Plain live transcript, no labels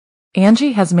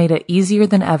Angie has made it easier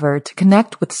than ever to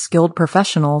connect with skilled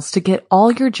professionals to get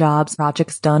all your jobs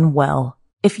projects done well.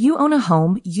 If you own a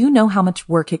home, you know how much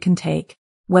work it can take,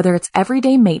 whether it's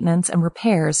everyday maintenance and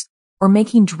repairs or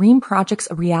making dream projects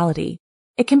a reality.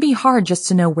 It can be hard just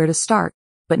to know where to start,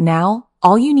 but now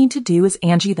all you need to do is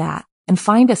Angie that and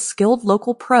find a skilled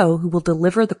local pro who will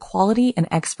deliver the quality and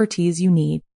expertise you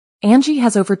need. Angie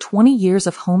has over 20 years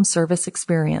of home service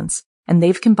experience, and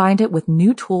they've combined it with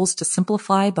new tools to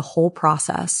simplify the whole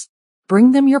process.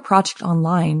 Bring them your project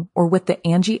online or with the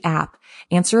Angie app,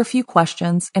 answer a few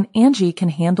questions, and Angie can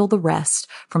handle the rest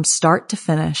from start to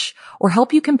finish, or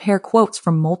help you compare quotes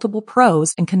from multiple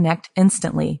pros and connect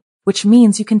instantly, which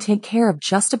means you can take care of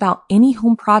just about any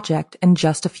home project in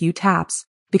just a few taps.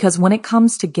 Because when it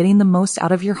comes to getting the most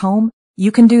out of your home,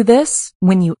 you can do this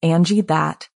when you Angie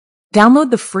that.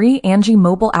 Download the free Angie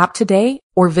mobile app today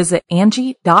or visit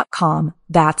Angie.com.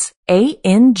 That's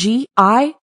ANGI.com.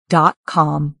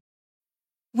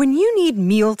 When you need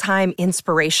mealtime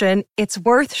inspiration, it's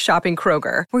worth shopping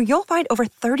Kroger, where you'll find over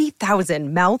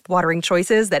 30,000 mouth-watering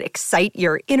choices that excite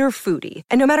your inner foodie.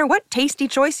 And no matter what tasty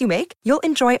choice you make, you'll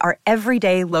enjoy our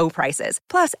everyday low prices,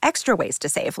 plus extra ways to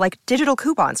save, like digital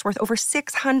coupons worth over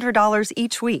 $600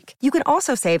 each week. You can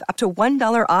also save up to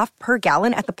 $1 off per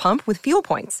gallon at the pump with fuel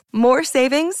points. More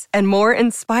savings and more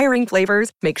inspiring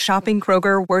flavors make shopping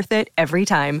Kroger worth it every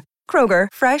time. Kroger,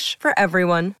 fresh for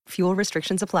everyone. Fuel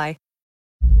restrictions apply.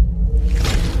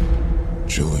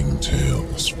 Chilling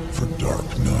tales for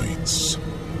dark nights.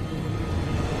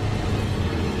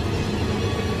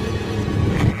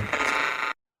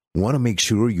 Want to make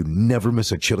sure you never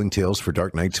miss a Chilling Tales for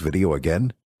Dark Nights video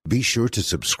again? Be sure to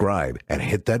subscribe and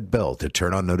hit that bell to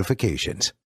turn on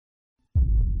notifications.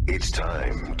 It's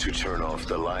time to turn off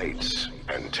the lights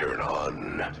and turn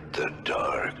on the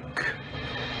dark.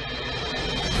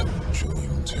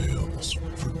 Chilling tales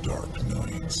for dark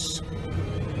nights.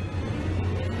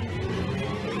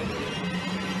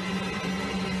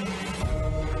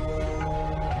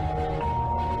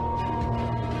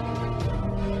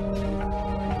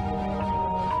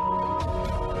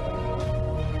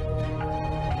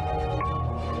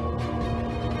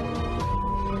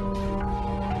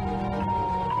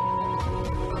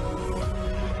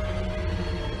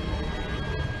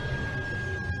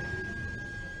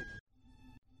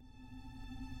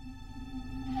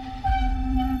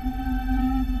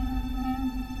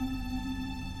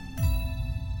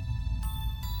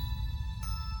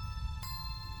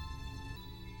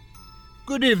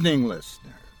 Good evening,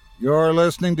 listener. You're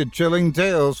listening to Chilling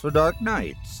Tales for Dark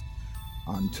Nights.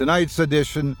 On tonight's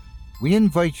edition, we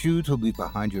invite you to leave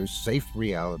behind your safe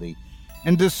reality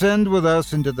and descend with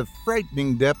us into the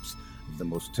frightening depths of the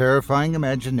most terrifying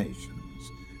imaginations,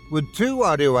 with 2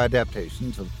 audio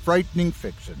adaptations of frightening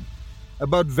fiction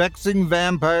about vexing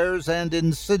vampires and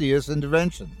insidious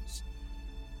interventions.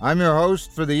 I'm your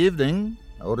host for the evening,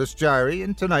 Otis Gyrie,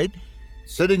 and tonight,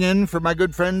 sitting in for my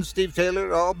good friend Steve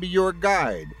Taylor, I'll be your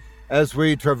guide as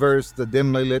we traverse the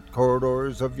dimly lit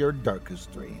corridors of your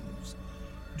darkest dreams.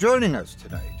 Joining us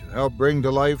tonight to help bring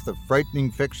to life the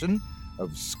frightening fiction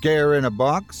of Scare in a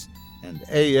Box and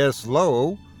A.S.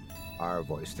 Lowe are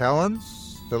voice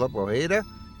talents Philip Ojeda,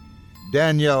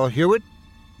 Danielle Hewitt,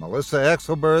 Melissa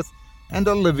Exelberth, and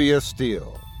Olivia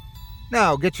Steele.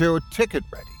 Now get your ticket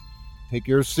ready. Take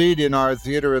your seat in our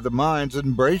Theater of the Minds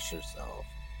and brace yourself.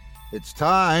 It's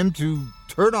time to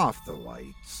turn off the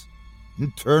lights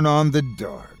and turn on the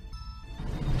dark.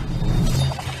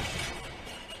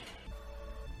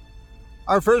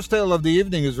 Our first tale of the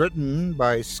evening is written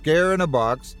by Scare in a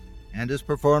Box and is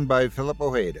performed by Philip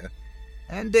Ojeda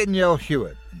and Danielle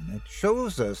Hewitt. And it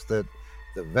shows us that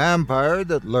the vampire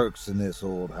that lurks in this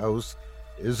old house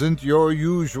isn't your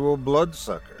usual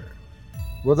bloodsucker.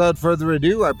 Without further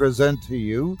ado, I present to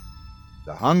you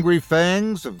The Hungry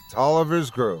Fangs of Tolliver's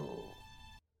Grove.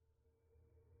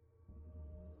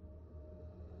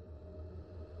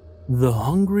 The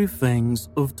Hungry Fangs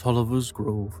of Tolliver's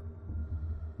Grove.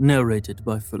 Narrated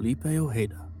by Felipe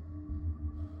Ojeda.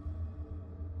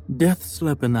 Death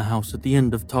slept in the house at the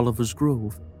end of Tolliver's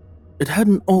Grove. It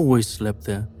hadn't always slept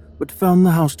there, but found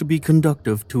the house to be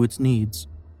conducive to its needs.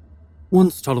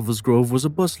 Once Tolliver's Grove was a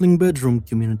bustling bedroom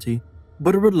community,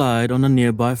 but it relied on a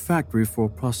nearby factory for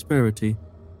prosperity.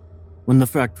 When the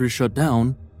factory shut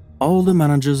down, all the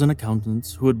managers and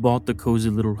accountants who had bought the cozy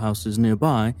little houses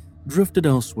nearby drifted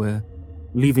elsewhere,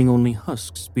 leaving only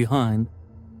husks behind.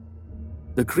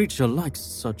 The creature liked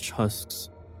such husks.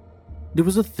 It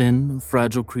was a thin,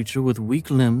 fragile creature with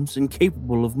weak limbs,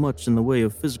 incapable of much in the way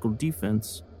of physical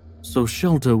defense, so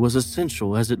shelter was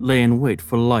essential as it lay in wait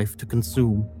for life to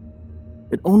consume.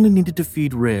 It only needed to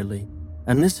feed rarely,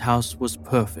 and this house was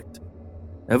perfect.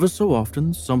 Ever so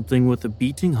often, something with a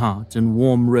beating heart and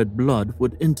warm red blood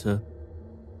would enter.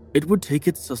 It would take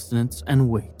its sustenance and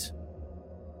wait.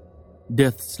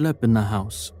 Death slept in the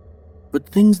house, but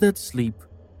things that sleep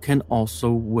can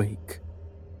also wake.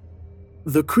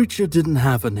 The creature didn't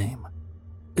have a name.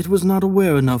 It was not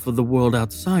aware enough of the world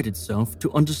outside itself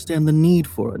to understand the need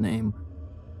for a name,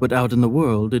 but out in the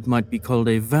world it might be called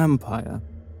a vampire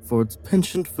for its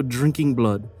penchant for drinking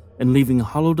blood and leaving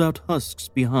hollowed-out husks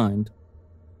behind.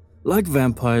 Like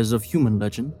vampires of human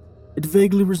legend, it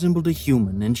vaguely resembled a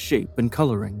human in shape and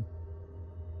coloring.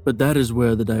 But that is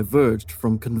where they diverged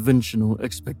from conventional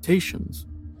expectations.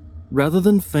 Rather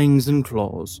than fangs and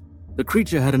claws, the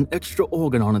creature had an extra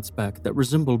organ on its back that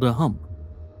resembled a hump,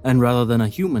 and rather than a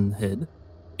human head,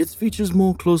 its features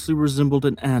more closely resembled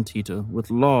an anteater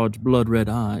with large blood-red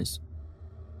eyes.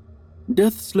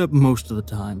 Death slept most of the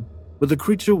time, but the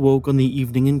creature woke on the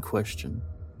evening in question.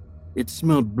 It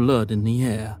smelled blood in the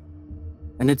air,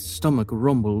 and its stomach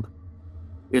rumbled.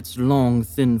 Its long,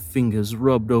 thin fingers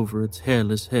rubbed over its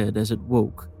hairless head as it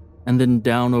woke, and then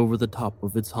down over the top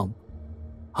of its hump.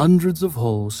 Hundreds of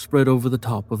holes spread over the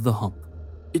top of the hump.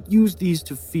 It used these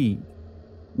to feed.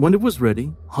 When it was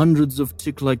ready, hundreds of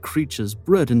tick-like creatures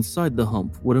bred inside the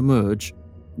hump would emerge,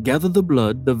 gather the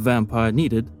blood the vampire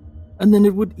needed, and then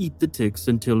it would eat the ticks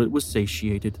until it was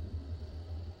satiated.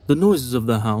 The noises of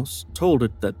the house told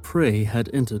it that prey had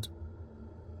entered.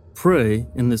 Prey,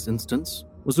 in this instance,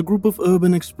 was a group of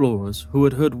urban explorers who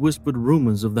had heard whispered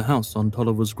rumors of the house on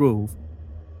Tolliver's Grove.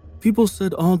 People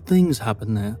said odd things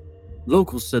happened there.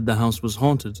 Locals said the house was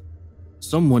haunted.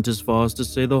 Some went as far as to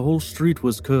say the whole street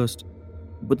was cursed.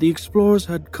 But the explorers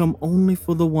had come only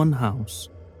for the one house.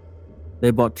 They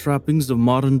bought trappings of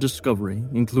modern discovery,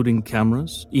 including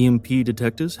cameras, EMP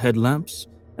detectors, headlamps,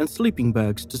 and sleeping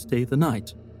bags to stay the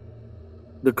night.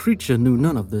 The creature knew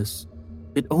none of this.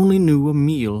 It only knew a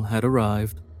meal had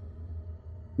arrived.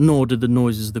 Nor did the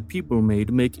noises the people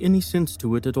made make any sense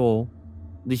to it at all.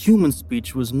 The human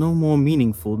speech was no more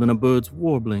meaningful than a bird's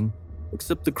warbling,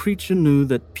 except the creature knew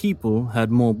that people had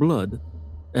more blood,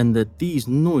 and that these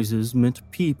noises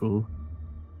meant people.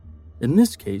 In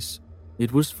this case,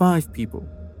 it was 5 people,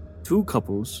 2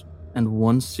 couples, and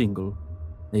 1 single,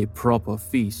 a proper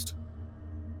feast.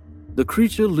 The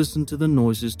creature listened to the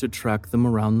noises to track them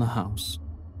around the house.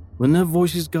 When their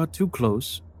voices got too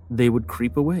close, they would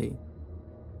creep away.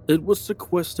 It would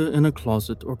sequester in a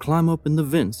closet or climb up in the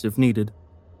vents if needed.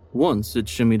 Once it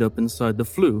shimmied up inside the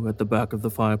flue at the back of the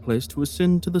fireplace to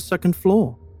ascend to the 2nd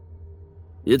floor.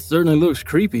 "It certainly looks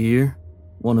creepy here,"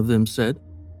 one of them said.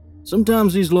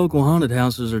 "Sometimes these local haunted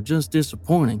houses are just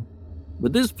disappointing,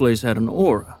 but this place had an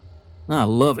aura. I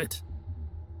love it."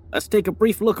 "Let's take a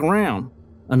brief look around,"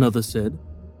 another said.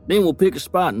 "Then we'll pick a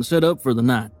spot and set up for the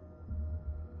night."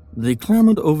 They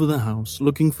clambered over the house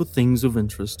looking for things of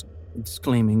interest,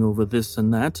 exclaiming over this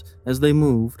and that as they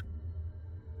moved.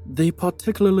 They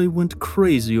particularly went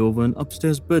crazy over an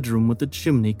upstairs bedroom with a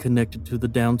chimney connected to the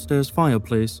downstairs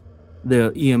fireplace.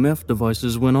 Their EMF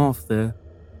devices went off there,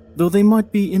 though they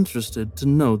might be interested to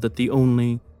know that the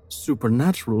only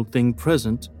supernatural thing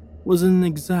present was in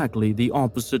exactly the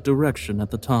opposite direction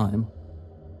at the time.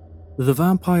 The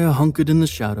vampire hunkered in the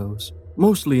shadows,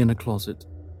 mostly in a closet.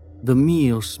 The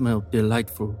meal smelled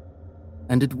delightful,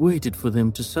 and it waited for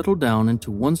them to settle down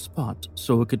into one spot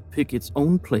so it could pick its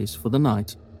own place for the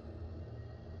night.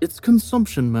 Its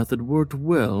consumption method worked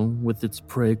well with its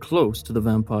prey close to the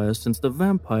vampire, since the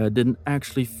vampire didn't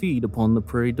actually feed upon the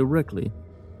prey directly,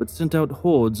 but sent out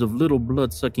hordes of little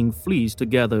blood-sucking fleas to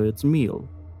gather its meal.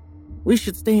 "We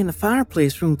should stay in the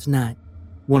fireplace room tonight,"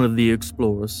 one of the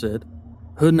explorers said.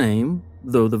 Her name,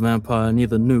 though the vampire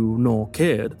neither knew nor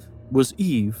cared, was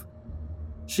Eve.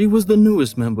 She was the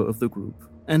newest member of the group,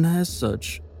 and as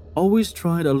such, always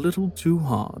tried a little too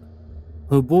hard.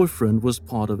 Her boyfriend was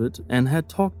part of it and had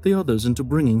talked the others into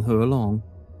bringing her along.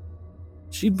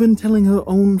 She'd been telling her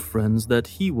own friends that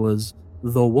he was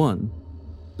the one.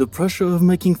 The pressure of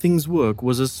making things work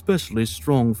was especially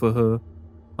strong for her.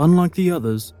 Unlike the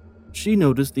others, she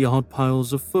noticed the odd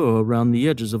piles of fur around the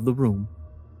edges of the room,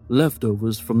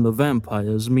 leftovers from the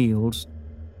vampire's meals.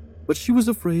 But she was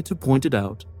afraid to point it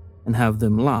out and have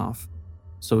them laugh,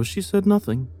 so she said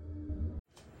nothing.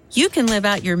 You can live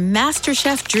out your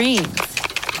MasterChef dreams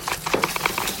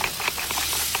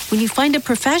when you find a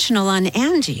professional on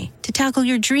Angie to tackle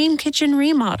your dream kitchen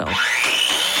remodel.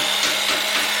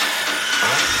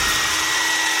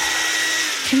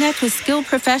 Connect with skilled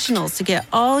professionals to get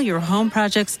all your home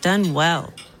projects done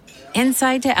well.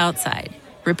 Inside to outside,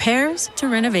 repairs to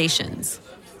renovations.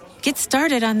 Get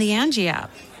started on the Angie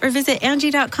app or visit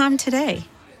Angie.com today.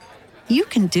 you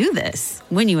can do this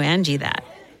when you Angie that.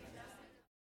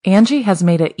 Angie has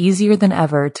made it easier than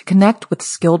ever to connect with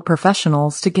skilled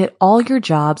professionals to get all your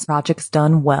jobs projects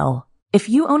done well. If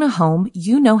you own a home,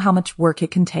 you know how much work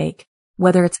it can take,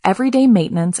 whether it's everyday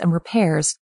maintenance and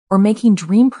repairs or making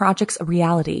dream projects a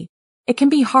reality. It can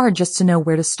be hard just to know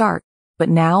where to start, but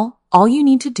now all you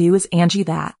need to do is Angie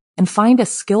that and find a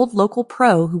skilled local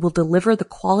pro who will deliver the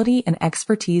quality and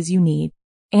expertise you need.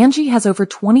 Angie has over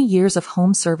 20 years of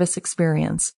home service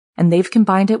experience, and they've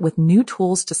combined it with new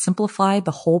tools to simplify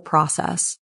the whole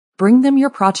process. Bring them your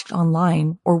project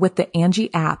online or with the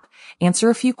Angie app, answer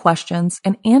a few questions,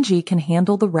 and Angie can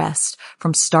handle the rest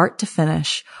from start to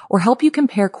finish, or help you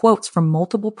compare quotes from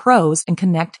multiple pros and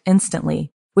connect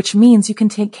instantly, which means you can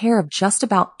take care of just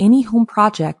about any home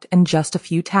project in just a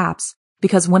few taps.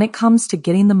 Because when it comes to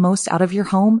getting the most out of your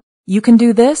home, you can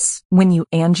do this when you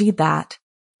Angie that.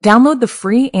 Download the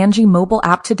free Angie mobile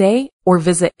app today or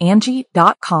visit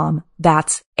Angie.com.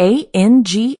 That's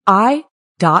ANGI.com.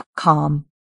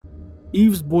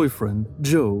 Eve's boyfriend,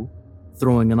 Joe,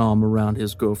 throwing an arm around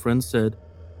his girlfriend, said,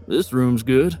 "This room's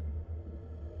good."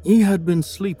 He had been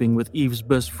sleeping with Eve's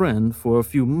best friend for a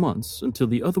few months until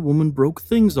the other woman broke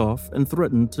things off and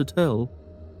threatened to tell.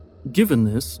 Given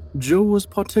this, Joe was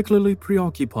particularly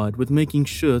preoccupied with making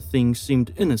sure things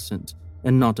seemed innocent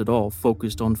and not at all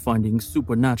focused on finding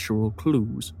supernatural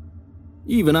clues.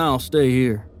 "Even I'll stay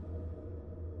here."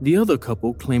 The other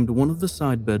couple claimed one of the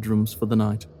side bedrooms for the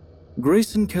night.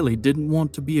 Grace and Kelly didn't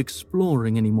want to be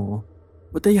exploring anymore,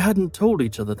 but they hadn't told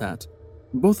each other that.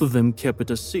 Both of them kept it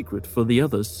a secret for the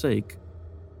other's sake.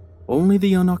 Only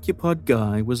the unoccupied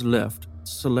guy was left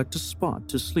to select a spot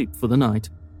to sleep for the night.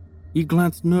 He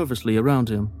glanced nervously around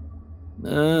him.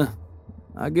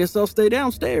 I guess I'll stay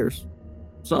downstairs.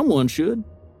 Someone should."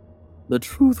 The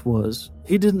truth was,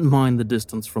 he didn't mind the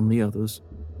distance from the others.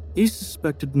 He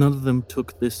suspected none of them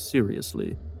took this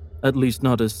seriously, at least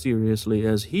not as seriously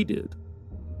as he did.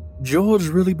 George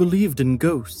really believed in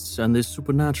ghosts and the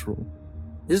supernatural.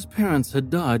 His parents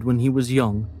had died when he was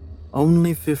young,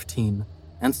 only 15,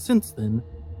 and since then,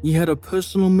 he had a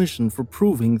personal mission for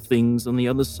proving things on the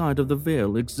other side of the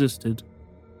veil existed.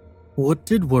 What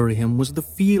did worry him was the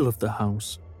feel of the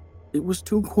house. It was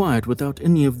too quiet without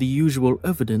any of the usual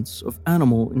evidence of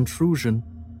animal intrusion.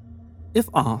 If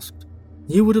asked,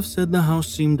 he would have said the house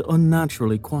seemed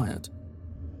unnaturally quiet.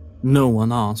 No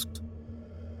one asked.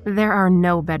 "There are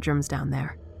no bedrooms down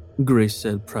there," Grace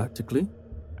said practically.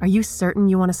 "Are you certain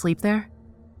you want to sleep there?"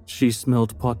 She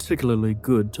smelled particularly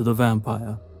good to the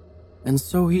vampire, and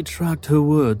so he tracked her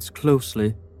words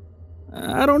closely.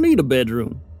 "I don't need a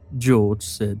bedroom," George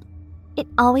said. "It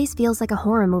always feels like a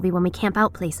horror movie when we camp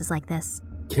out places like this,"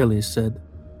 Kelly said.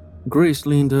 Grace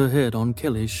leaned her head on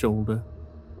Kelly's shoulder.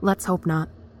 "Let's hope not,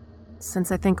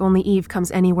 since I think only Eve comes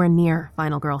anywhere near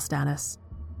final girl status."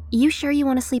 "You sure you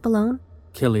want to sleep alone?"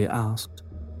 Kelly asked.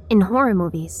 "In horror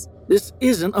movies." "This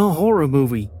isn't a horror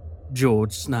movie,"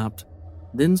 George snapped,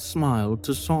 then smiled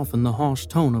to soften the harsh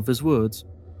tone of his words.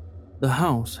 The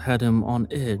house had him on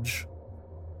edge.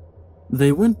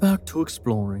 They went back to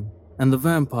exploring, and the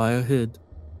vampire hid.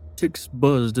 Ticks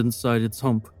buzzed inside its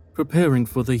hump, preparing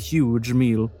for the huge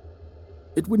meal.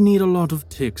 It would need a lot of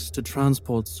ticks to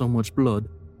transport so much blood.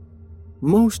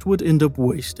 Most would end up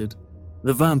wasted.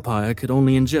 The vampire could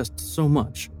only ingest so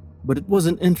much, but it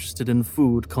wasn't interested in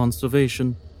food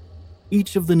conservation.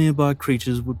 Each of the nearby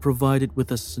creatures would provide it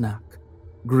with a snack.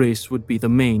 Grace would be the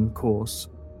main course.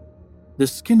 The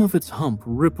skin of its hump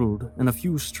rippled and a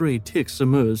few stray ticks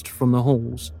emerged from the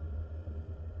holes.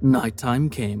 Nighttime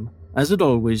came, as it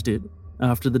always did,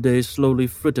 after the day slowly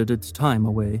frittered its time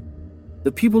away.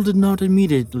 The people did not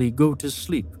immediately go to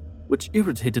sleep, which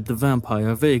irritated the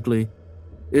vampire vaguely.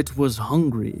 It was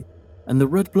hungry, and the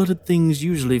red-blooded things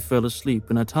usually fell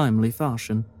asleep in a timely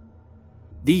fashion.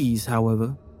 These,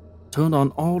 however, turned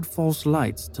on odd false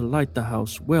lights to light the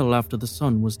house well after the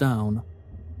sun was down.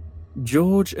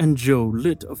 George and Joe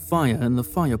lit a fire in the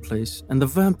fireplace, and the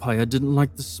vampire didn't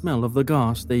like the smell of the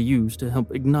gas they used to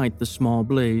help ignite the small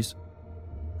blaze.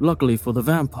 Luckily for the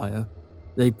vampire,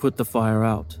 they put the fire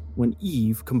out when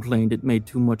Eve complained it made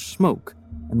too much smoke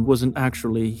and wasn't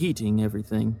actually heating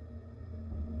everything.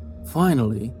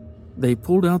 Finally, they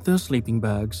pulled out their sleeping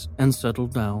bags and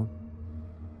settled down.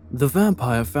 The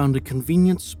vampire found a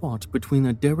convenient spot between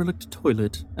a derelict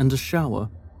toilet and a shower.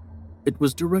 It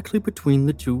was directly between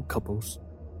the two couples.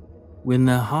 When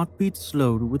their heartbeat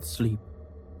slowed with sleep,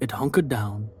 it hunkered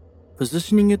down,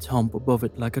 positioning its hump above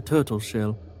it like a turtle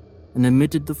shell, and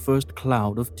emitted the first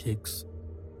cloud of ticks.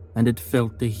 And it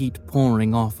felt the heat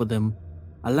pouring off of them,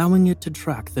 allowing it to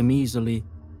track them easily.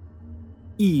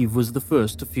 Eve was the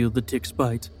first to feel the ticks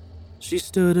bite. She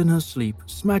stirred in her sleep,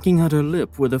 smacking at her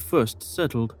lip where the first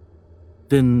settled.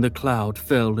 Then the cloud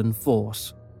fell in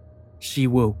force. She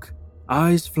woke,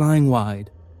 eyes flying wide,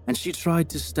 and she tried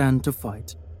to stand to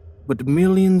fight, but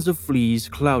millions of fleas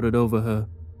clouded over her,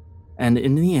 and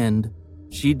in the end,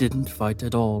 she didn't fight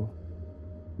at all.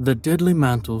 The deadly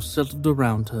mantle settled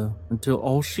around her until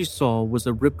all she saw was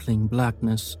a rippling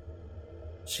blackness.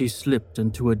 She slipped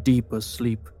into a deeper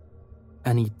sleep,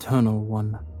 an eternal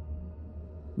one.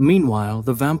 Meanwhile,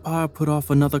 the vampire put off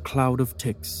another cloud of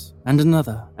ticks, and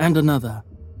another, and another.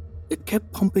 It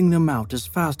kept pumping them out as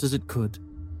fast as it could.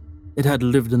 It had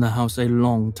lived in the house a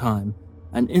long time,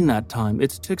 and in that time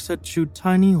its ticks had chewed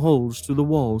tiny holes through the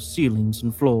walls, ceilings,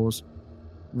 and floors.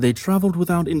 They traveled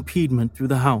without impediment through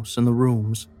the house and the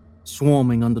rooms,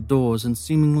 swarming under doors and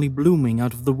seemingly blooming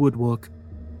out of the woodwork.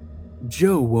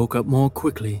 Joe woke up more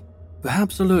quickly,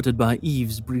 perhaps alerted by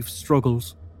Eve's brief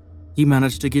struggles. He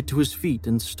managed to get to his feet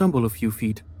and stumble a few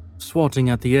feet, swatting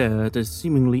at the air at a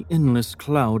seemingly endless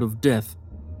cloud of death.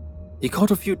 He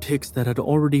caught a few ticks that had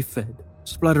already fed,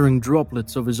 splattering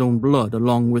droplets of his own blood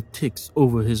along with ticks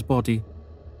over his body.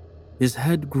 His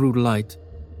head grew light,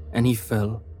 and he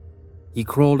fell. He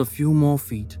crawled a few more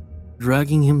feet,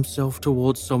 dragging himself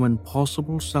towards some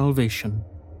impossible salvation.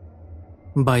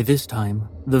 By this time,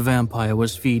 the vampire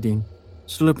was feeding,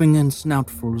 slipping in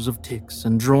snoutfuls of ticks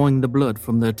and drawing the blood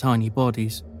from their tiny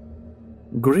bodies.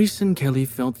 Grace and Kelly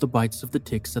felt the bites of the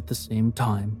ticks at the same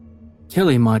time.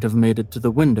 Kelly might have made it to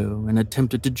the window and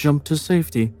attempted to jump to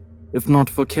safety, if not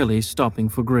for Kelly stopping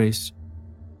for Grace.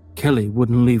 Kelly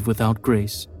wouldn't leave without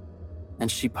Grace,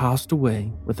 and she passed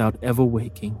away without ever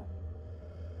waking.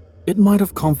 It might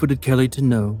have comforted Kelly to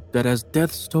know that as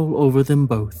death stole over them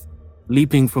both,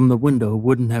 leaping from the window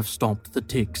wouldn't have stopped the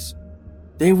ticks.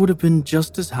 They would have been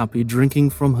just as happy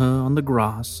drinking from her on the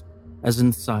grass as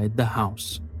inside the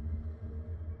house.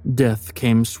 Death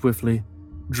came swiftly,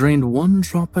 drained one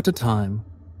drop at a time,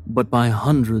 but by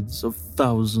hundreds of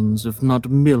thousands, if not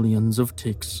millions of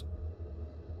ticks.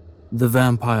 The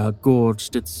vampire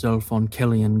gorged itself on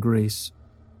Kelly and Grace.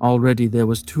 Already there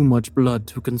was too much blood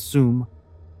to consume.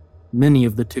 Many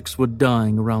of the ticks were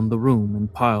dying around the room in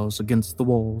piles against the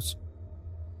walls.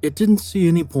 It didn't see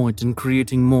any point in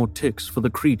creating more ticks for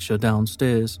the creature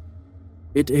downstairs.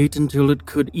 It ate until it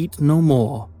could eat no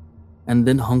more, and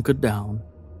then hunkered down,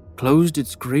 closed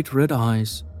its great red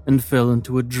eyes, and fell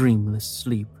into a dreamless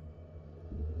sleep.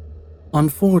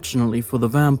 Unfortunately for the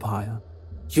vampire,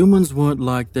 humans weren't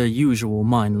like their usual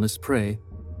mindless prey.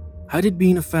 Had it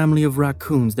been a family of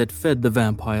raccoons that fed the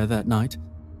vampire that night,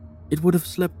 it would have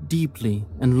slept deeply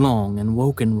and long and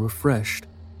woken refreshed.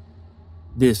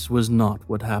 This was not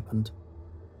what happened.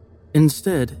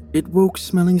 Instead, it woke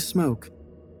smelling smoke.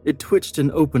 It twitched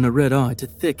and opened a red eye to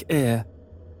thick air.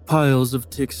 Piles of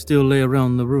ticks still lay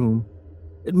around the room.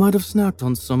 It might have snacked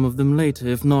on some of them later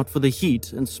if not for the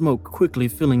heat and smoke quickly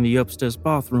filling the upstairs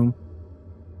bathroom.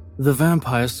 The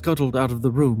vampire scuttled out of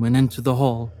the room and into the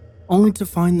hall, only to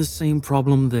find the same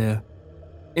problem there.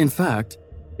 In fact,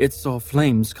 it saw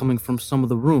flames coming from some of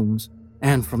the rooms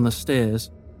and from the stairs.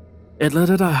 It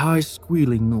let out a high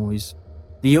squealing noise,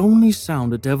 the only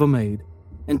sound it ever made,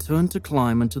 and turned to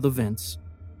climb into the vents.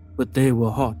 But they were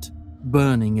hot,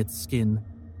 burning its skin.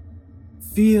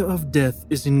 Fear of death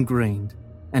is ingrained,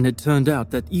 and it turned out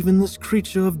that even this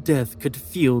creature of death could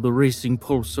feel the racing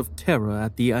pulse of terror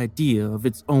at the idea of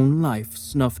its own life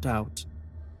snuffed out.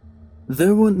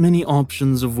 There weren't many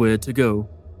options of where to go.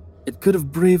 It could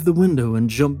have braved the window and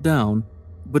jumped down,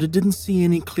 but it didn't see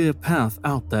any clear path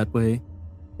out that way.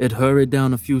 It hurried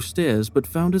down a few stairs but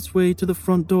found its way to the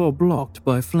front door blocked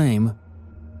by flame.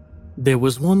 There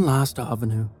was one last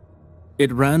avenue.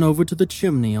 It ran over to the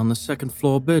chimney on the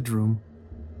second-floor bedroom.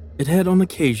 It had on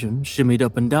occasion shimmied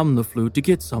up and down the flue to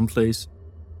get someplace.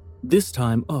 This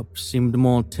time up seemed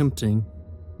more tempting,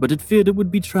 but it feared it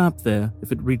would be trapped there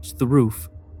if it reached the roof.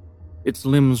 Its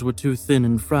limbs were too thin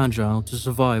and fragile to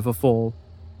survive a fall.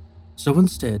 So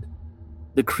instead,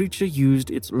 the creature used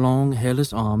its long,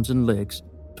 hairless arms and legs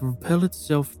to propel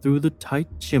itself through the tight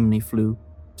chimney flue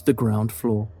to the ground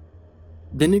floor.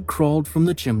 Then it crawled from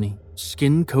the chimney,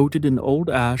 skin coated in old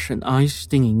ash and eyes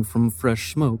stinging from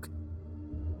fresh smoke.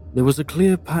 There was a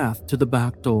clear path to the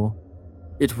back door.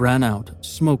 It ran out,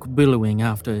 smoke billowing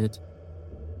after it.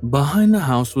 Behind the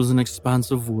house was an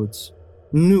expanse of woods.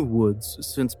 New woods,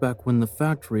 since back when the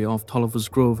factory off Tolliver's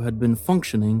Grove had been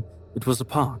functioning, it was a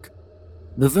park.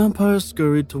 The vampire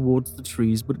scurried towards the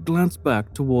trees but glanced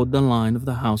back toward the line of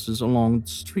the houses along the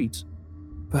street.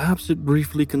 Perhaps it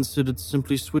briefly considered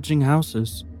simply switching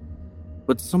houses,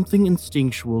 but something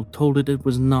instinctual told it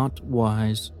was not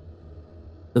wise.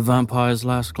 The vampire's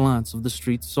last glance of the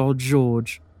street saw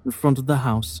George in front of the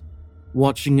house,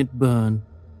 watching it burn.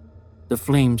 The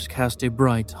flames cast a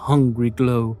bright, hungry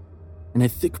glow, and a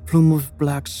thick plume of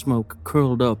black smoke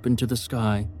curled up into the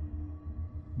sky.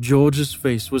 George's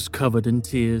face was covered in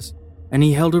tears, and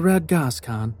he held a red gas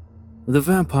can. The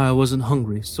vampire wasn't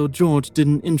hungry, so George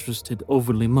didn't interest it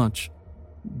overly much,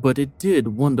 but it did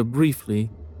wonder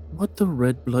briefly what the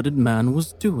red-blooded man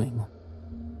was doing.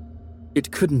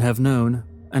 It couldn't have known,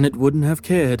 and it wouldn't have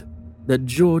cared, that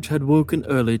George had woken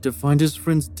early to find his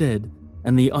friends dead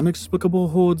and the inexplicable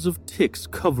hordes of ticks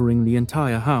covering the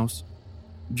entire house.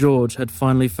 George had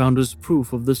finally found his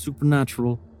proof of the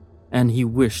supernatural, and he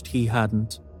wished he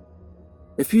hadn't.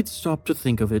 If he'd stopped to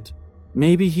think of it,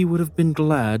 maybe he would have been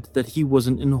glad that he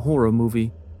wasn't in a horror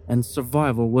movie and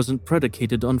survival wasn't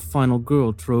predicated on final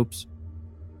girl tropes.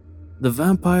 The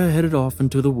vampire headed off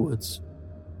into the woods.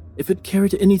 If it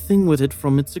carried anything with it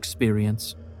from its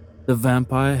experience, the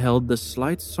vampire held the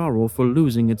slight sorrow for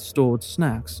losing its stored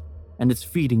snacks and its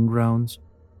feeding grounds.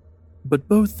 But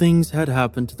both things had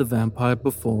happened to the vampire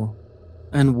before,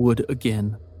 and would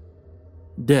again.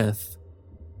 Death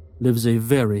lives a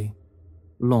very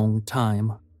long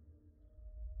time.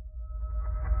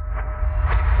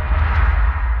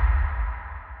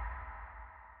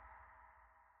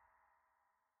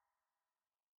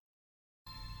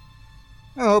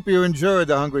 I hope you enjoyed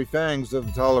The Hungry Fangs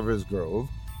of Tolliver's Grove,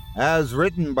 as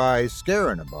written by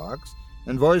Scare in a Box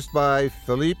and voiced by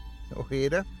Felipe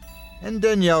Ojeda and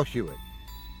Danielle Hewitt.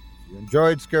 If you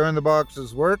enjoyed Scare in the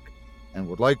Box's work and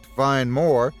would like to find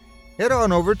more, head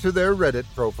on over to their Reddit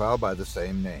profile by the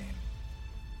same name.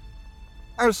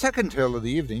 Our second tale of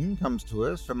the evening comes to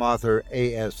us from author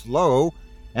A.S. Lowe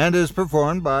and is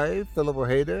performed by Philip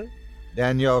Ojeda,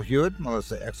 Danielle Hewitt,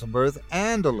 Melissa Exelberth,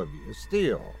 and Olivia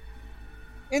Steele.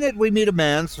 In it, we meet a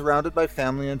man surrounded by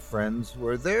family and friends who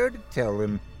are there to tell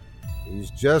him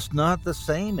he's just not the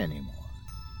same anymore.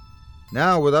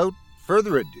 Now, without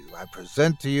further ado, I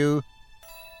present to you,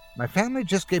 my family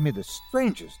just gave me the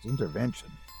strangest intervention.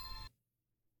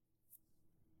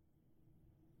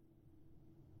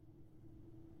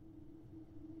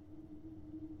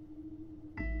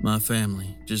 My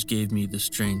family just gave me the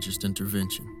strangest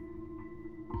intervention.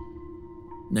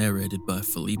 Narrated by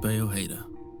Felipe Ojeda.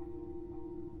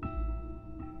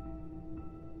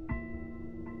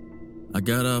 I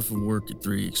got off of work at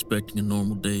 3 expecting a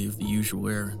normal day of the usual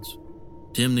errands.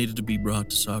 Tim needed to be brought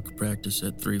to soccer practice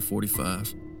at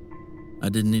 3:45. I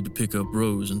didn't need to pick up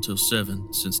Rose until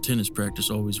 7 since tennis practice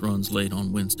always runs late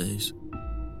on Wednesdays.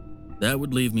 That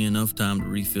would leave me enough time to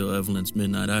refill Evelyn's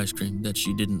midnight ice cream that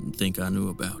she didn't think I knew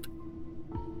about.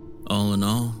 All in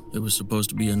all, it was supposed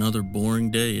to be another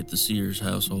boring day at the Sears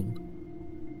household.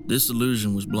 This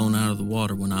illusion was blown out of the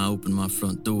water when I opened my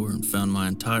front door and found my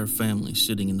entire family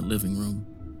sitting in the living room.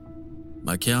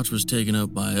 My couch was taken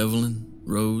up by Evelyn,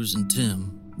 Rose, and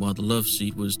Tim, while the love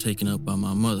seat was taken up by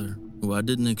my mother, who I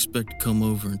didn't expect to come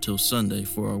over until Sunday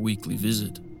for our weekly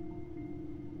visit.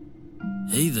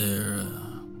 "Hey there,"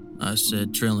 I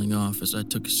said, trailing off as I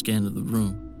took a scan of the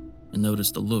room and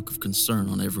noticed the look of concern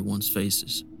on everyone's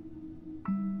faces.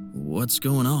 "What's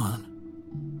going on?"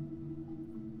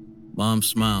 Mom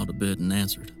smiled a bit and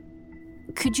answered.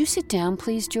 "Could you sit down,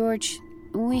 please, George?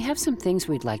 We have some things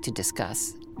we'd like to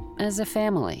discuss, as a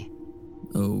family."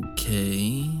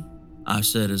 "Okay," I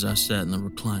said as I sat in the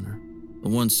recliner, the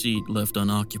one seat left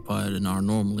unoccupied in our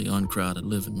normally uncrowded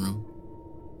living room.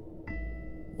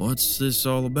 "What's this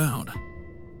all about?"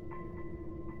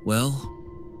 "Well,"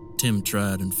 Tim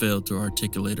tried and failed to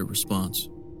articulate a response.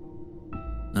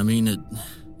 "I mean,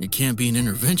 it can't be an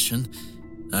intervention.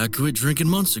 I quit drinking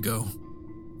months ago,"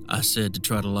 I said to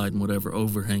try to lighten whatever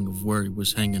overhang of worry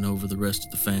was hanging over the rest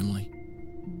of the family.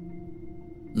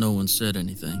 No one said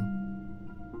anything.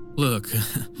 "Look,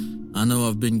 I know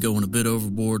I've been going a bit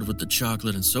overboard with the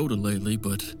chocolate and soda lately,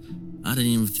 but I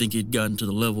didn't even think it'd gotten to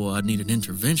the level I'd need an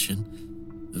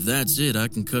intervention. If that's it, I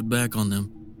can cut back on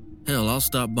them. Hell, I'll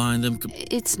stop buying them."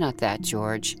 "It's not that,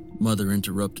 George," Mother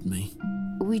interrupted me.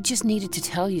 "We just needed to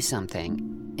tell you something.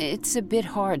 It's a bit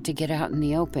hard to get out in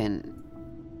the open."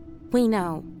 "We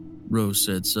know," Rose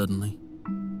said suddenly.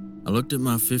 I looked at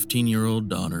my 15-year-old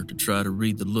daughter to try to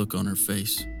read the look on her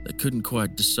face that couldn't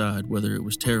quite decide whether it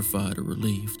was terrified or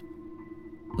relieved.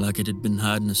 Like it had been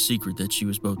hiding a secret that she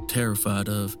was both terrified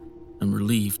of and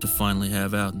relieved to finally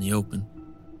have out in the open.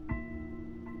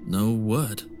 "Know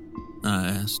what?" I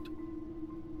asked.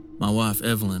 My wife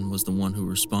Evelyn was the one who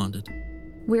responded.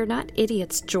 "We're not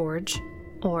idiots, George.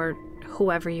 Or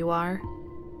whoever you are."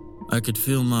 I could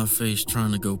feel my face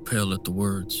trying to go pale at the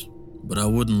words, but I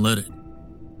wouldn't let it.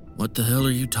 "What the hell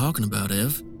are you talking about,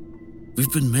 Ev?"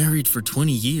 We've been married for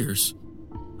 20 years.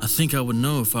 I think I would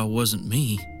know if I wasn't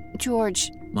me.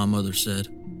 George, my mother said.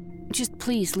 Just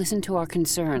please listen to our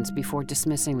concerns before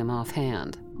dismissing them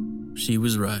offhand. She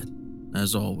was right,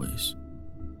 as always.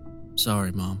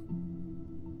 Sorry, Mom.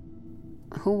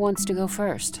 Who wants to go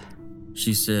first?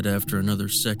 She said after another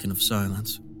second of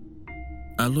silence.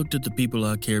 I looked at the people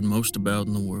I cared most about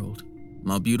in the world.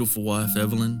 My beautiful wife,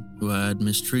 Evelyn, who I had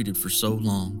mistreated for so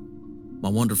long. My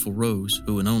wonderful Rose,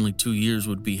 who in only 2 years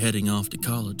would be heading off to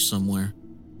college somewhere.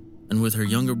 And with her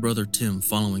younger brother, Tim,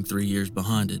 following 3 years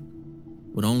behind it.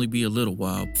 Would only be a little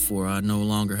while before I no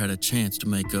longer had a chance to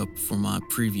make up for my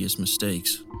previous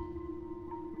mistakes.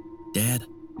 Dad?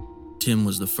 Tim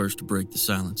was the first to break the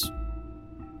silence.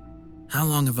 How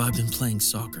long have I been playing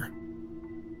soccer?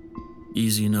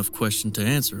 Easy enough question to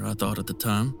answer, I thought at the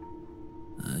time.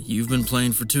 You've been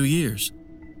playing for 2 years.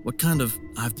 What kind of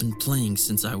I've been playing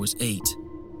since I was 8?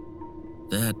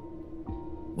 That...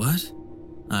 What?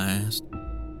 I asked.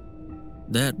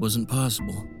 That wasn't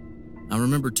possible. I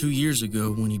remember 2 years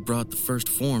ago when he brought the first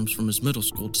forms from his middle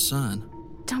school to sign.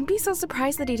 Don't be so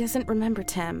surprised that he doesn't remember,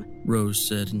 Tim, Rose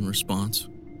said in response.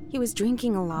 He was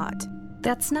drinking a lot.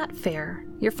 That's not fair.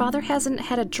 Your father hasn't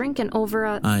had a drink in over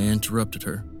a... I interrupted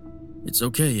her. It's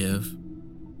okay, Ev.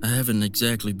 I haven't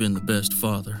exactly been the best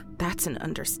father. That's an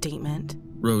understatement.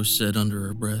 Rose said under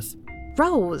her breath.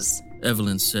 Rose!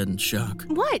 Evelyn said in shock.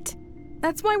 What?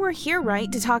 That's why we're here,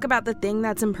 right? To talk about the thing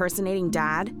that's impersonating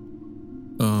Dad?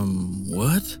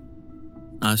 What?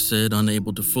 I said,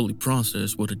 unable to fully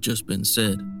process what had just been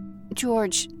said.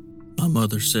 George, my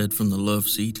mother said from the love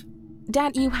seat.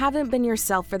 Dad, you haven't been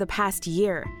yourself for the past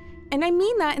year. And I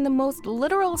mean that in the most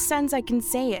literal sense I can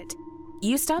say it.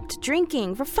 You stopped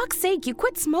drinking. For fuck's sake, you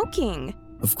quit smoking.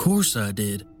 Of course I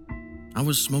did. I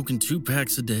was smoking 2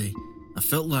 packs a day. I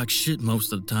felt like shit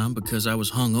most of the time because I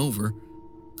was hungover.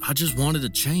 I just wanted to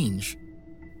change.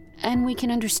 And we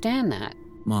can understand that,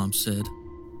 Mom said.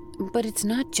 But it's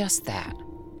not just that.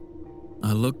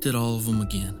 I looked at all of them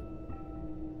again.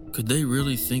 Could they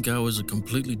really think I was a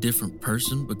completely different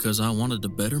person because I wanted to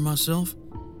better myself?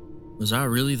 Was I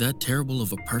really that terrible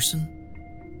of a person?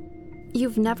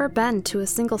 You've never been to a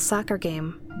single soccer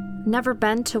game? Never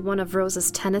been to one of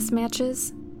Rose's tennis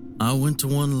matches? I went to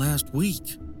one last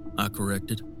week, I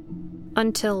corrected.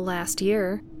 Until last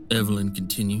year. Evelyn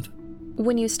continued.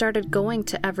 When you started going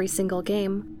to every single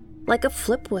game, like a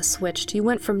flip was switched, you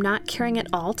went from not caring at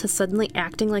all to suddenly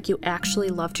acting like you actually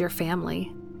loved your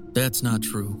family. That's not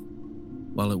true.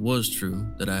 While it was true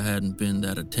that I hadn't been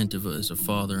that attentive as a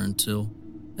father until,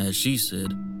 as she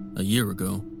said, a year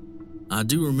ago, I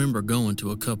do remember going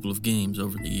to a couple of games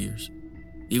over the years,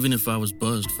 even if I was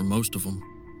buzzed for most of them.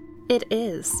 It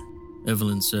is,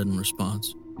 Evelyn said in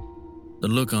response. The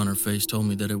look on her face told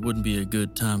me that it wouldn't be a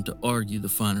good time to argue the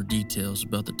finer details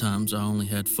about the times I only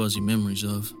had fuzzy memories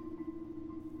of.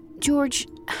 George,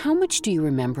 how much do you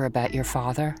remember about your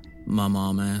father? My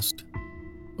mom asked.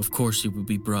 Of course he would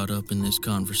be brought up in this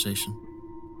conversation.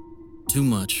 Too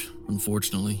much,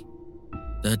 unfortunately.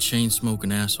 That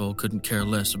chain-smoking asshole couldn't care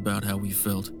less about how we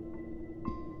felt.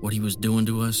 What he was doing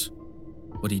to us,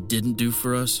 what he didn't do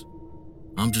for us.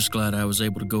 I'm just glad I was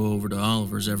able to go over to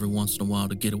Oliver's every once in a while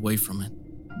to get away from it.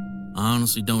 I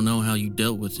honestly don't know how you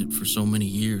dealt with it for so many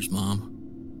years, Mom.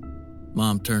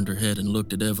 Mom turned her head and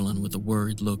looked at Evelyn with a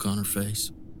worried look on her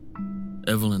face.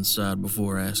 Evelyn sighed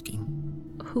before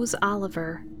asking. Who's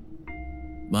Oliver?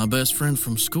 My best friend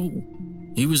from school.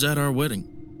 He was at our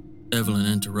wedding. Evelyn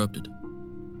interrupted.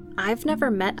 I've never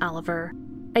met Oliver.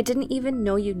 I didn't even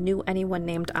know you knew anyone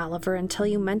named Oliver until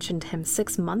you mentioned him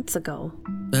 6 months ago.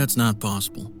 That's not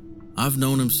possible. I've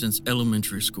known him since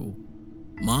elementary school.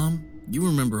 Mom, you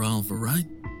remember Oliver, right?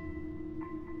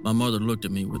 My mother looked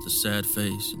at me with a sad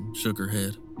face and shook her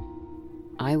head.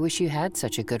 I wish you had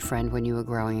such a good friend when you were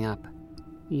growing up.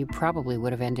 You probably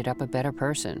would have ended up a better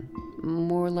person.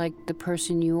 More like the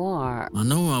person you are. I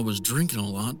know I was drinking a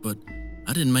lot, but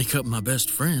I didn't make up my best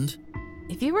friend.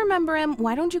 If you remember him,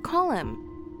 why don't you call him?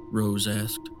 Rose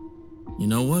asked. You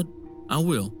know what? I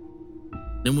will.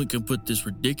 Then we can put this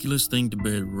ridiculous thing to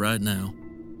bed right now.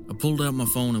 I pulled out my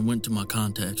phone and went to my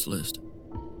contacts list.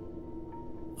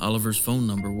 Oliver's phone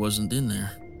number wasn't in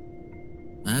there.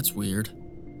 That's weird.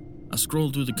 I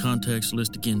scrolled through the contacts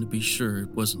list again to be sure it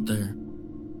wasn't there.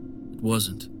 It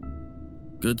wasn't.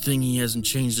 Good thing he hasn't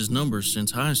changed his number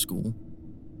since high school.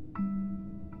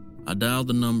 I dialed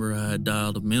the number I had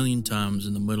dialed 1,000,000 times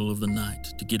in the middle of the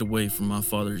night to get away from my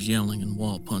father's yelling and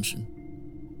wall punching.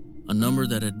 A number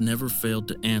that had never failed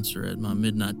to answer at my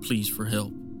midnight pleas for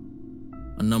help.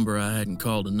 A number I hadn't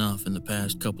called enough in the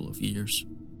past couple of years.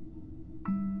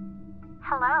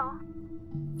 Hello?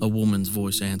 A woman's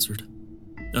voice answered.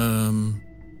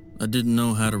 I didn't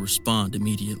know how to respond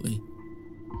immediately.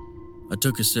 I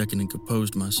took a second and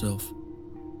composed myself.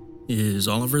 Is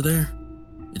Oliver there?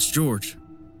 It's George.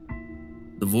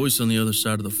 The voice on the other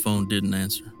side of the phone didn't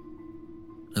answer.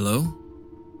 Hello?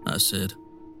 I said.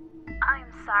 I'm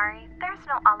sorry, there's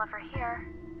no Oliver here.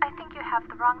 I think you have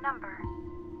the wrong number.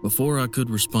 Before I could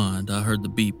respond, I heard the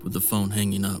beep with the phone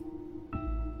hanging up.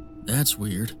 That's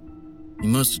weird. He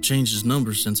must have changed his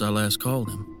number since I last called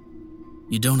him.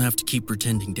 You don't have to keep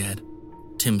pretending, Dad,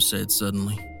 Tim said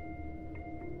suddenly.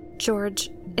 George,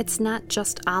 it's not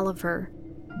just Oliver.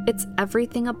 It's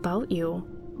everything about you.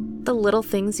 The little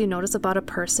things you notice about a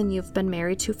person you've been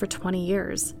married to for 20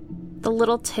 years. The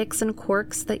little tics and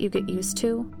quirks that you get used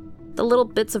to. The little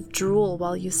bits of drool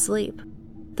while you sleep.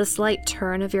 The slight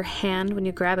turn of your hand when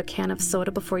you grab a can of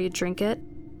soda before you drink it.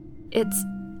 It's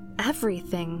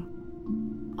everything.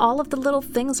 All of the little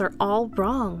things are all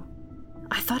wrong.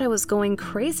 I thought I was going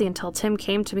crazy until Tim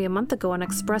came to me a month ago and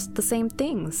expressed the same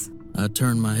things. I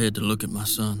turned my head to look at my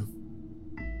son.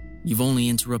 You've only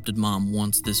interrupted Mom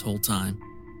once this whole time.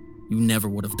 You never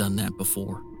would have done that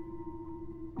before.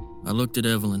 I looked at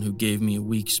Evelyn, who gave me a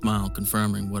weak smile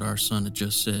confirming what our son had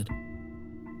just said.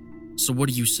 So what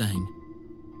are you saying?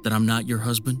 That I'm not your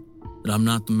husband? That I'm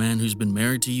not the man who's been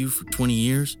married to you for 20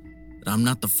 years? That I'm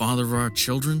not the father of our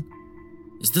children?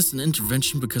 Is this an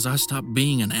intervention because I stopped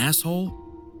being an asshole?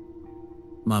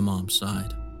 My mom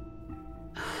sighed.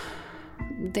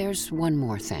 There's one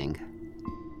more thing.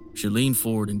 She leaned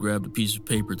forward and grabbed a piece of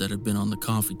paper that had been on the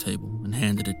coffee table and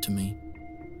handed it to me.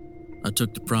 I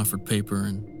took the proffered paper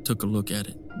and took a look at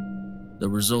it. The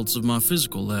results of my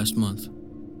physical last month.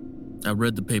 I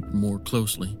read the paper more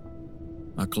closely.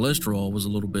 My cholesterol was a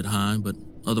little bit high, but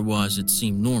otherwise it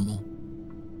seemed normal.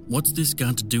 What's this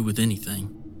got to do with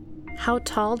anything? How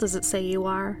tall does it say you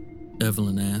are?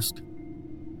 Evelyn asked.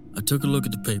 I took a look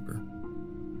at the paper.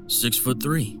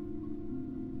 6'3".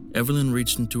 Evelyn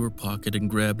reached into her pocket and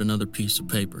grabbed another piece of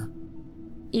paper.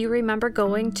 You remember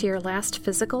going to your last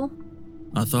physical?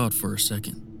 I thought for a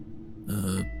second.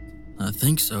 I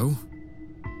think so.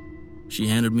 She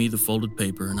handed me the folded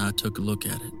paper and I took a look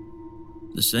at it.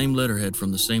 The same letterhead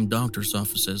from the same doctor's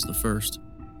office as the first.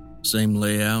 Same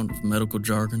layout of medical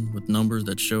jargon with numbers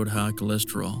that showed high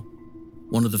cholesterol.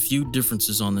 One of the few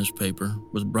differences on this paper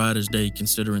was bright as day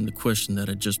considering the question that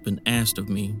had just been asked of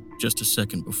me just a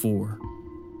second before.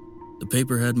 The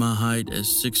paper had my height as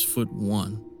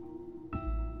 6'1".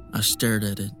 I stared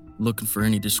at it, looking for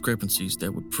any discrepancies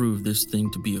that would prove this thing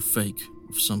to be a fake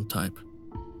of some type.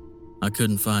 I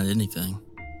couldn't find anything.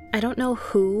 I don't know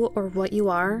who or what you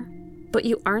are, but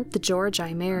you aren't the George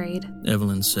I married,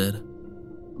 Evelyn said.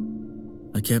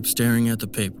 I kept staring at the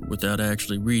paper without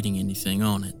actually reading anything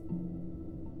on it.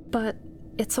 But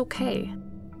it's okay,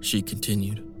 she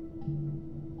continued.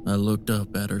 I looked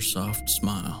up at her soft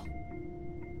smile.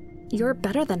 You're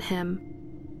better than him.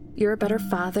 You're a better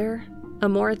father, a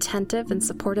more attentive and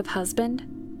supportive husband.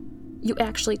 You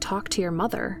actually talk to your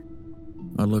mother.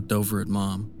 I looked over at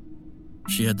Mom.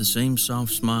 She had the same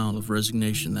soft smile of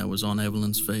resignation that was on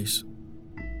Evelyn's face.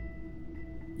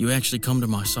 You actually come to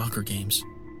my soccer games,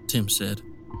 Tim said.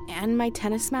 And my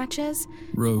tennis matches?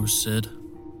 Rose said.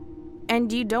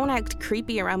 And you don't act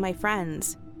creepy around my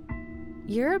friends.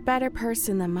 You're a better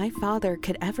person than my father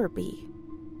could ever be.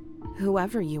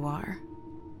 Whoever you are.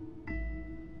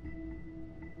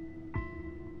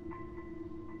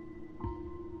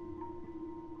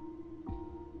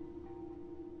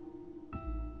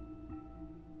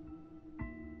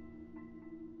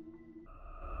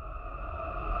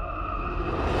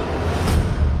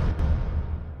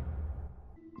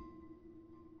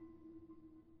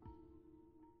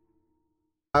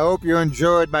 I hope you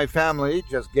enjoyed My Family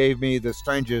Just Gave Me the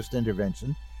Strangest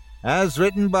Intervention, as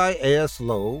written by A.S.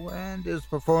 Lowe and is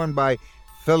performed by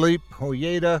Philippe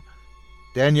Ojeda,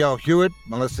 Danielle Hewitt,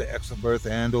 Melissa Exelberth,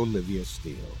 and Olivia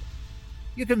Steele.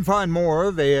 You can find more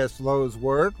of A.S. Lowe's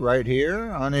work right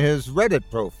here on his Reddit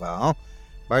profile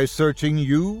by searching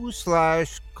u/Cawdor.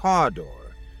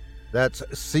 That's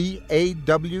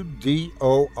CAWDOR.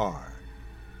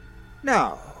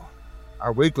 Now,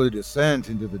 our weekly descent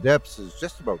into the depths has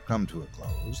just about come to a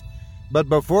close, but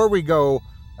before we go,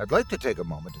 I'd like to take a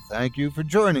moment to thank you for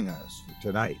joining us for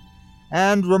tonight,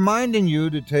 and reminding you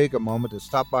to take a moment to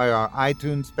stop by our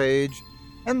iTunes page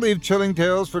and leave Chilling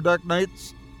Tales for Dark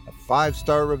Nights a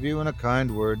 5-star review and a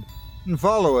kind word, and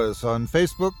follow us on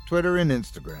Facebook, Twitter, and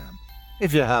Instagram,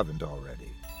 if you haven't already.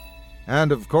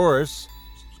 And of course,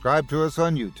 subscribe to us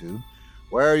on YouTube,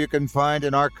 where you can find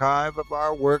an archive of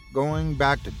our work going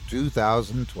back to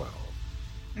 2012.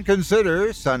 And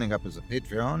consider signing up as a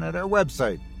Patreon at our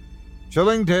website,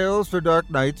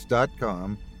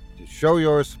 chillingtalesfordarknights.com, to show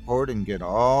your support and get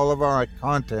all of our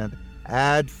content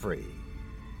ad-free.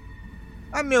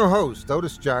 I'm your host,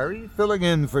 Otis Jari, filling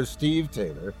in for Steve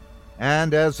Taylor,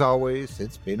 and as always,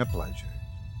 it's been a pleasure.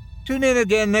 Tune in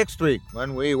again next week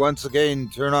when we once again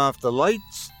turn off the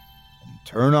lights and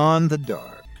turn on the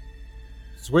dark.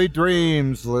 Sweet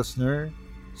dreams, listener.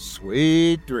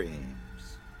 Sweet dreams.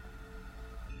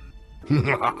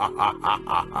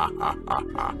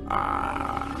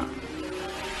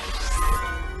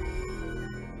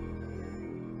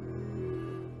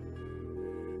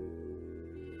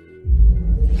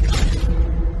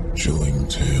 Chilling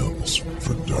Tales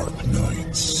for Dark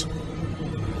Nights.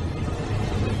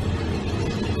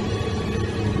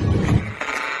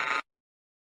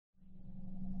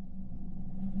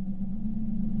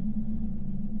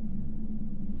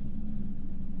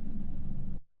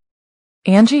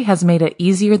 Angie has made it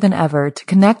easier than ever to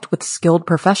connect with skilled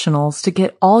professionals to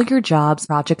get all your jobs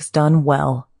projects done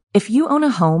well. If you own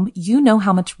a home, you know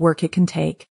how much work it can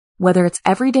take, whether it's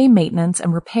everyday maintenance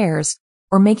and repairs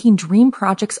or making dream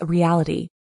projects a reality.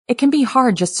 It can be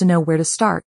hard just to know where to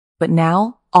start, but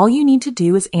now all you need to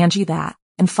do is Angie that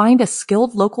and find a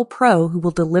skilled local pro who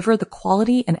will deliver the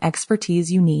quality and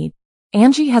expertise you need.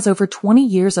 Angie has over 20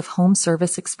 years of home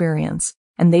service experience,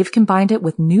 and they've combined it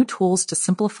with new tools to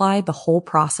simplify the whole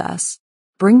process.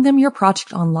 Bring them your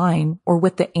project online or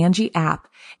with the Angie app,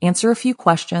 answer a few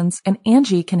questions, and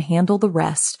Angie can handle the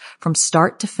rest from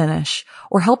start to finish,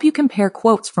 or help you compare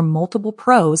quotes from multiple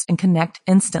pros and connect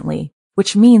instantly,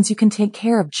 which means you can take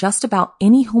care of just about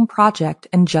any home project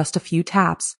in just a few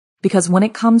taps. Because when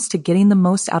it comes to getting the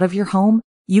most out of your home,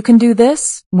 you can do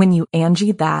this when you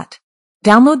Angie that.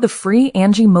 Download the free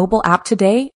Angie mobile app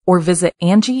today or visit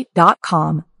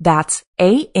Angie.com. That's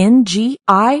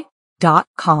ANGI.com.